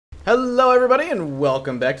Hello everybody and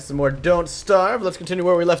welcome back to some more Don't Starve. Let's continue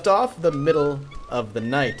where we left off, the middle of the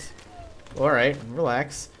night. Alright,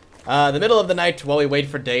 relax. The middle of the night while we wait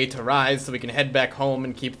for day to rise so we can head back home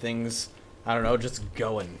and keep things, I don't know, just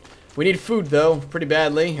going. We need food though, pretty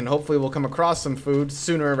badly, and hopefully we'll come across some food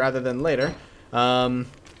sooner rather than later. We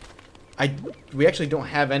actually don't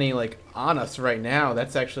have any like on us right now.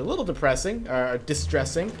 That's actually a little depressing, or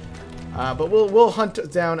distressing. But we'll hunt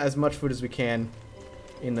down as much food as we can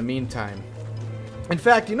in the meantime. In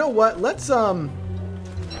fact, you know what? Let's chop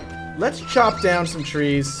down some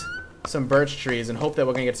trees, some birch trees, and hope that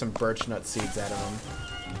we're gonna get some birch nut seeds out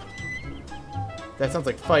of them. That sounds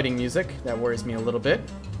like fighting music. That worries me a little bit.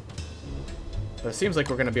 But it seems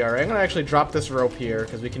like we're gonna be alright. I'm gonna actually drop this rope here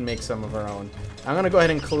because we can make some of our own. I'm gonna go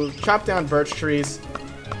ahead and chop down birch trees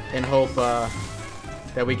and hope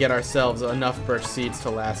that we get ourselves enough birch seeds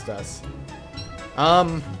to last us.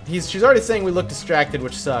 She's already saying we look distracted,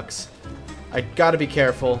 which sucks. I gotta be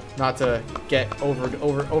careful not to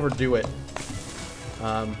overdo it.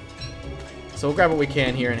 So we'll grab what we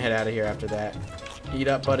can here and head out of here after that. Eat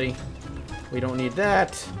up, buddy. We don't need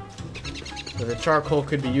that. So the charcoal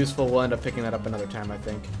could be useful. We'll end up picking that up another time, I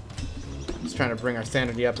think. Just trying to bring our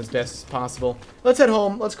sanity up as best as possible. Let's head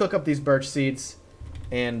home. Let's cook up these birch seeds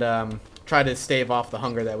and try to stave off the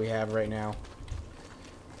hunger that we have right now.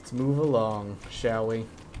 Let's move along, shall we?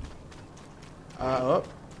 Oh,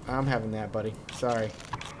 I'm having that, buddy. Sorry.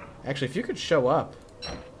 Actually, if you could show up.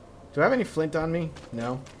 Do I have any flint on me?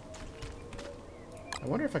 No. I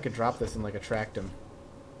wonder if I could drop this and, like, attract him.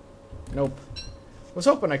 Nope. Was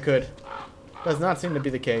hoping I could. Does not seem to be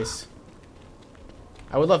the case.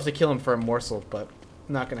 I would love to kill him for a morsel, but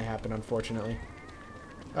not going to happen, unfortunately.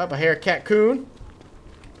 Up, a hair cat-coon.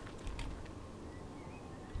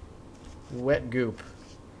 Wet goop.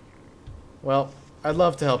 Well, I'd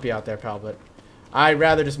love to help you out there, pal, but I'd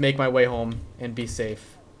rather just make my way home and be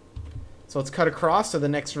safe. So let's cut across to the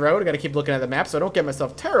next road. I gotta keep looking at the map so I don't get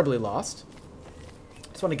myself terribly lost.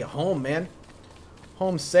 Just want to get home, man.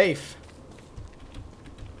 Home safe.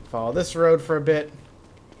 Follow this road for a bit.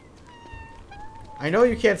 I know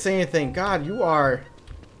you can't say anything. God, you're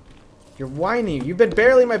whiny. You've been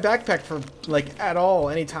barely in my backpack for, like, at all,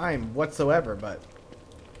 any time whatsoever, but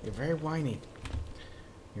you're very whiny.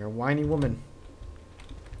 You're a whiny woman.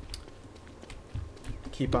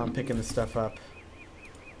 Keep on picking this stuff up.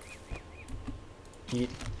 Eat.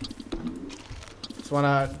 Just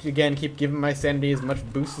wanna, again, keep giving my sanity as much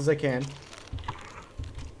boost as I can.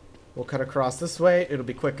 We'll cut across this way. It'll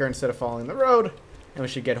be quicker instead of following the road. And we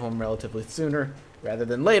should get home relatively sooner rather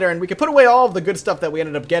than later. And we can put away all of the good stuff that we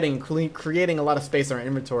ended up getting, creating a lot of space in our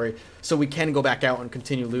inventory so we can go back out and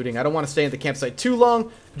continue looting. I don't want to stay at the campsite too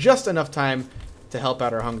long. Just enough time to help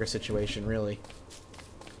out our hunger situation, really.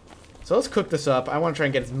 So let's cook this up. I want to try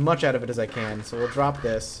and get as much out of it as I can. So we'll drop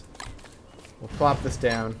this. We'll plop this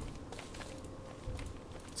down.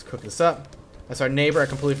 Let's cook this up. That's our neighbor. I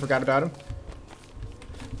completely forgot about him.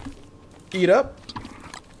 Eat up.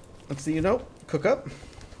 Let's see, cook up.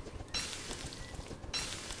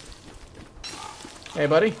 Hey,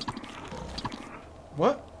 buddy.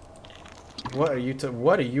 What? What are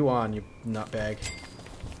you on, you nutbag?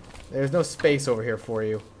 There's no space over here for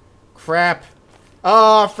you. Crap.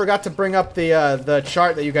 Oh, I forgot to bring up the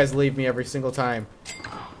chart that you guys leave me every single time.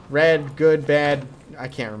 Red, good, bad. I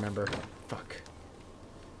can't remember. Fuck.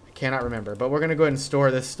 I cannot remember. But we're going to go ahead and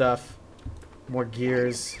store this stuff. More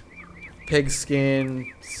gears. Pig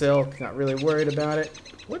skin. Silk. Not really worried about it.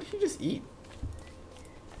 What did he just eat?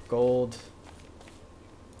 Gold.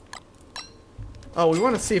 Oh, we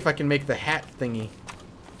want to see if I can make the hat thingy.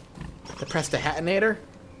 The Prestihatinator.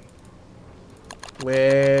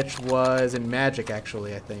 Which was in magic,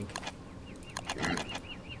 actually, I think.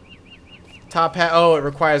 Top hat. Oh, it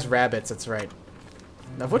requires rabbits. That's right.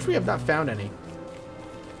 Of which we have not found any.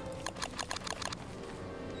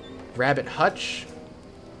 Rabbit hutch.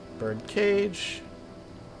 Bird cage.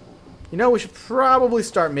 You know, we should probably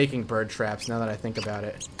start making bird traps now that I think about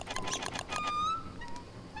it.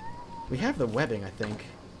 We have the webbing, I think.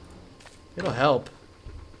 It'll help.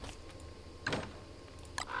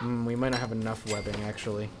 We might not have enough webbing,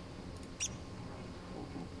 actually.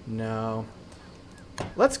 No.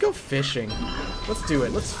 Let's go fishing. Let's do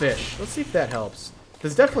it. Let's fish. Let's see if that helps.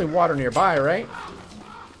 There's definitely water nearby, right?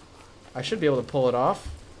 I should be able to pull it off.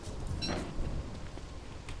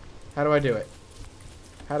 How do I do it?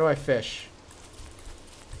 How do I fish?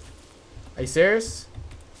 Are you serious?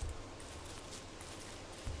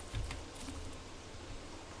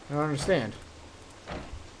 I don't understand.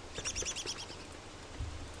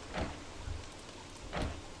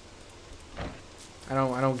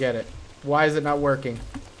 I don't get it. Why is it not working?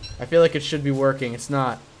 I feel like it should be working. It's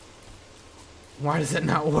not. Why does it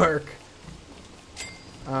not work?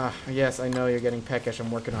 Yes, I know you're getting peckish.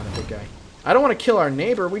 I'm working on it, big guy. I don't want to kill our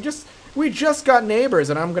neighbor. We just got neighbors,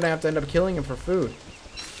 and I'm going to have to end up killing him for food.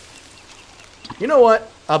 You know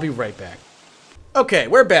what? I'll be right back. Okay,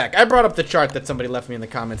 we're back. I brought up the chart that somebody left me in the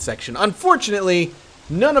comments section. Unfortunately,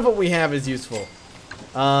 none of what we have is useful.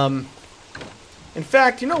 In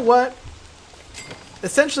fact, you know what?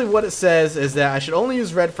 Essentially what it says is that I should only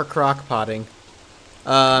use red for crock potting.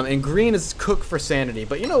 And green is cook for sanity.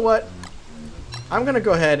 But you know what? I'm going to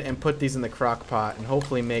go ahead and put these in the crock pot and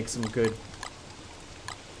hopefully make some good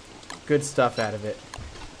stuff out of it.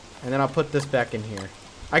 And then I'll put this back in here.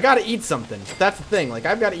 I got to eat something. That's the thing. Like,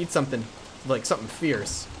 I've got to eat something, like something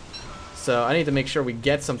fierce. So I need to make sure we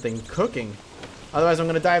get something cooking. Otherwise I'm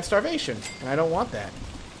going to die of starvation. And I don't want that.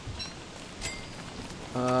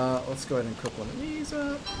 Let's go ahead and cook one of these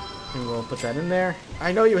up. And we'll put that in there.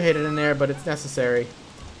 I know you hate it in there, but it's necessary.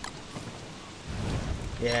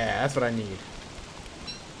 Yeah, that's what I need.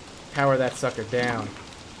 Power that sucker down.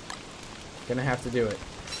 Gonna have to do it.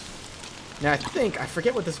 Now I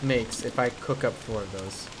forget what this makes if I cook up 4 of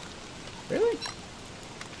those. Really?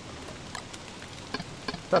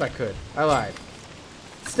 Thought I could. I lied.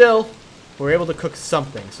 Still, we're able to cook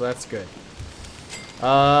something, so that's good.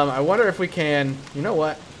 I wonder if we can... You know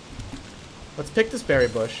what? Let's pick this berry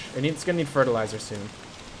bush. It's gonna need fertilizer soon.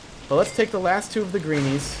 But let's take the last 2 of the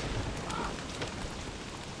greenies.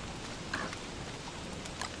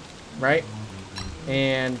 Right?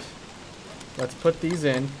 And let's put these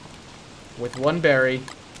in with 1 berry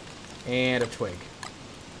and a twig.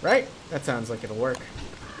 Right? That sounds like it'll work.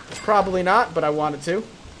 Probably not, but I want it to.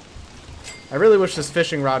 I really wish this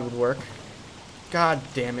fishing rod would work. God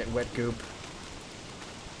damn it, wet goop.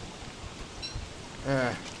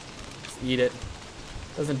 Just eat it.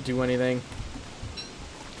 Doesn't do anything.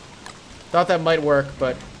 Thought that might work,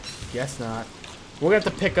 but guess not. We're gonna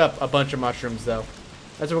have to pick up a bunch of mushrooms, though.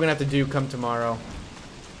 That's what we're gonna have to do come tomorrow.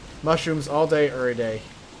 Mushrooms all day, every day.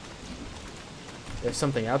 There's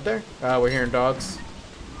something out there? We're hearing dogs.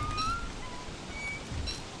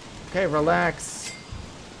 Okay, relax.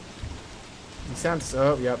 You sound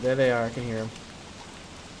so... Yep, there they are. I can hear them.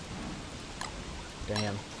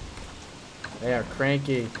 Damn. They are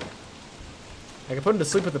cranky. I can put them to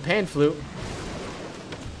sleep with the pan flute.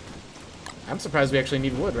 I'm surprised we actually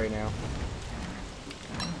need wood right now.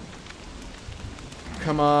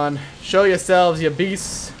 Come on. Show yourselves, you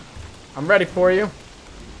beasts. I'm ready for you.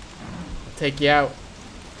 I'll take you out.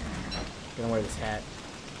 I'm gonna wear this hat.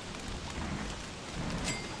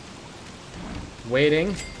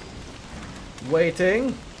 Waiting.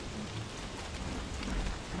 Waiting.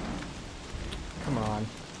 Come on.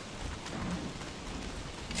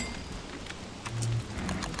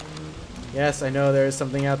 Yes, I know there is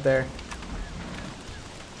something out there.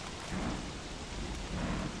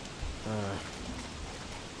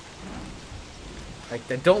 I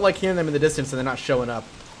don't like hearing them in the distance and they're not showing up.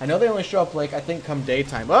 I know they only show up, like, I think come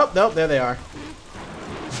daytime. Oh, nope, there they are.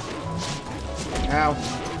 Ow.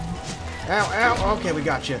 Ow, ow. Okay, we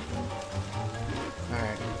got you.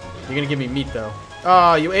 Alright. You're gonna give me meat, though.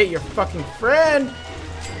 Oh, you ate your fucking friend!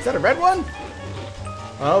 Is that a red one?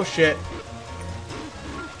 Oh, shit.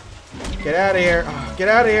 Get out of here. Oh, get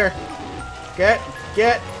out of here. Get.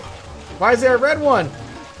 Why is there a red one?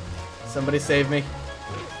 Somebody save me.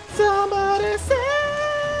 Somebody save me.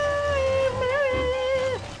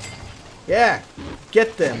 Yeah.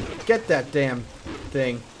 Get them. Get that damn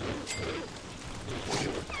thing.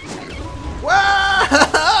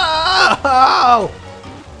 Whoa!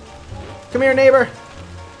 Come here, neighbor.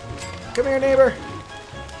 Come here, neighbor.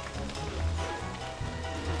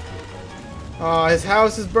 Oh, his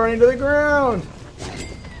house is burning to the ground.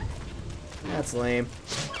 That's lame.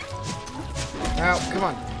 Ow, come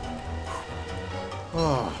on.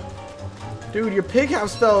 Oh. Dude, your pig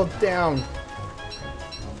house fell down.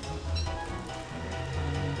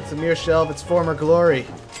 It's a mere shell of its former glory.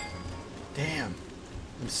 Damn.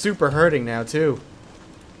 I'm super hurting now, too.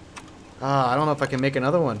 I don't know if I can make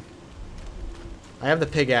another one. I have the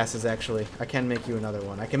pig asses, actually. I can make you another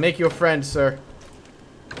one. I can make you a friend, sir.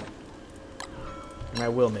 And I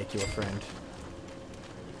will make you a friend.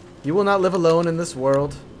 You will not live alone in this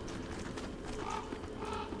world.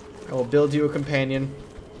 I will build you a companion.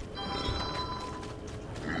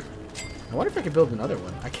 I wonder if I can build another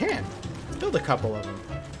one. I can. Let's build a couple of them.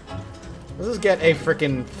 Let's just get a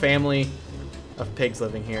frickin' family of pigs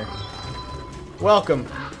living here. Welcome.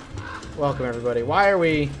 Welcome, everybody. Why are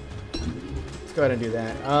we... Let's go ahead and do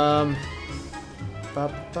that.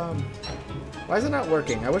 Why is it not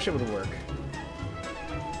working? I wish it would work.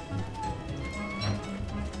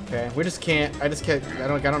 Okay, we just can't. I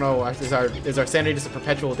don't know. Is our sanity just a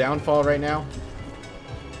perpetual downfall right now?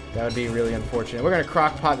 That would be really unfortunate. We're gonna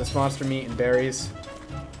crock pot this monster meat and berries.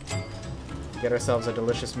 Get ourselves a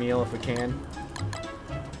delicious meal if we can.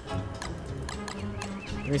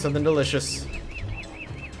 Give me something delicious.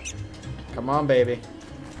 Come on, baby.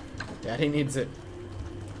 Daddy needs it.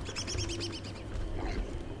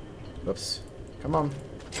 Whoops. Come on.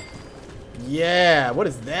 Yeah, what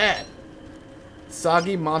is that?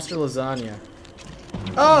 Soggy monster lasagna.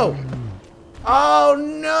 Oh! Oh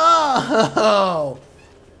no!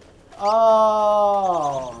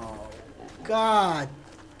 Oh God.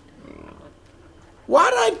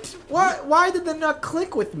 Why did that not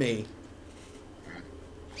click with me?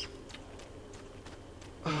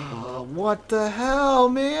 Oh, what the hell,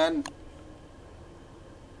 man?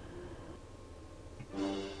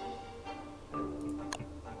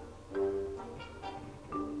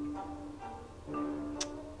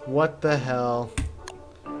 What the hell?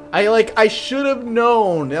 I should have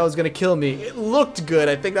known that was gonna kill me. It looked good.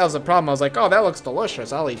 I think that was the problem. I was like, oh, that looks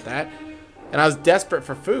delicious. I'll eat that. And I was desperate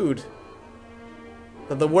for food.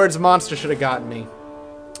 But the words monster should have gotten me.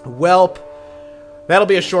 Welp. That'll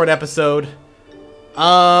be a short episode.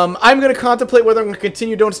 I'm gonna contemplate whether I'm gonna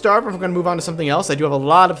continue Don't Starve or if I'm gonna move on to something else. I do have a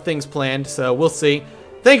lot of things planned, so we'll see.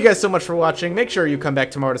 Thank you guys so much for watching. Make sure you come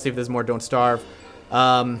back tomorrow to see if there's more Don't Starve.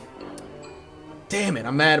 Damn it,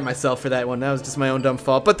 I'm mad at myself for that one. That was just my own dumb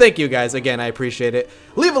fault. But thank you guys. Again, I appreciate it.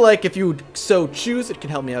 Leave a like if you so choose. It can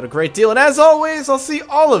help me out a great deal. And as always, I'll see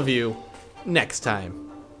all of you next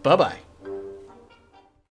time. Bye-bye.